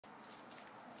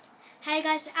Hey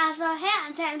guys, it's Elzabell here,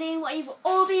 and today I'm doing what you've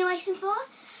all been waiting for,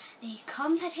 the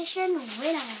competition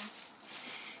winner.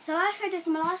 So like I did for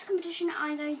my last competition,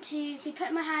 I'm going to be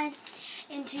putting my hand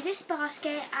into this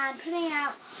basket and putting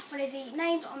out one of the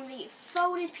names on the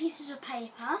folded pieces of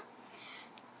paper.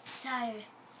 So,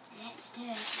 let's do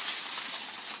it.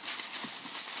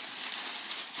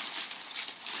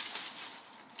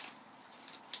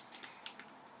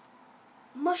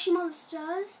 Moshi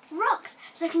Monsters rocks!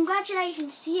 So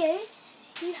congratulations to you.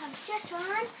 You have just won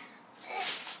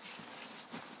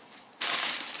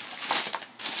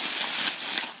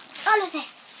all of this.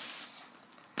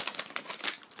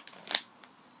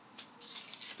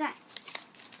 So,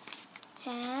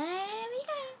 here we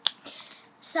go.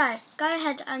 So, go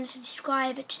ahead and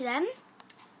subscribe to them.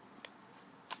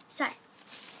 So,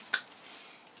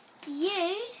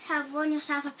 you have won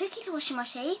yourself a Pookie Washi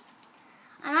Moshi,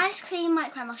 an ice cream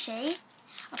micro Moshi,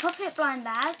 a Pop-It blind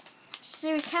bag,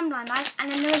 Series 10 blind bag,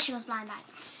 and an originals blind bag.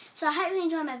 So I hope you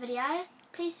enjoyed my video.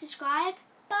 Please subscribe.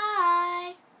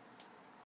 Bye!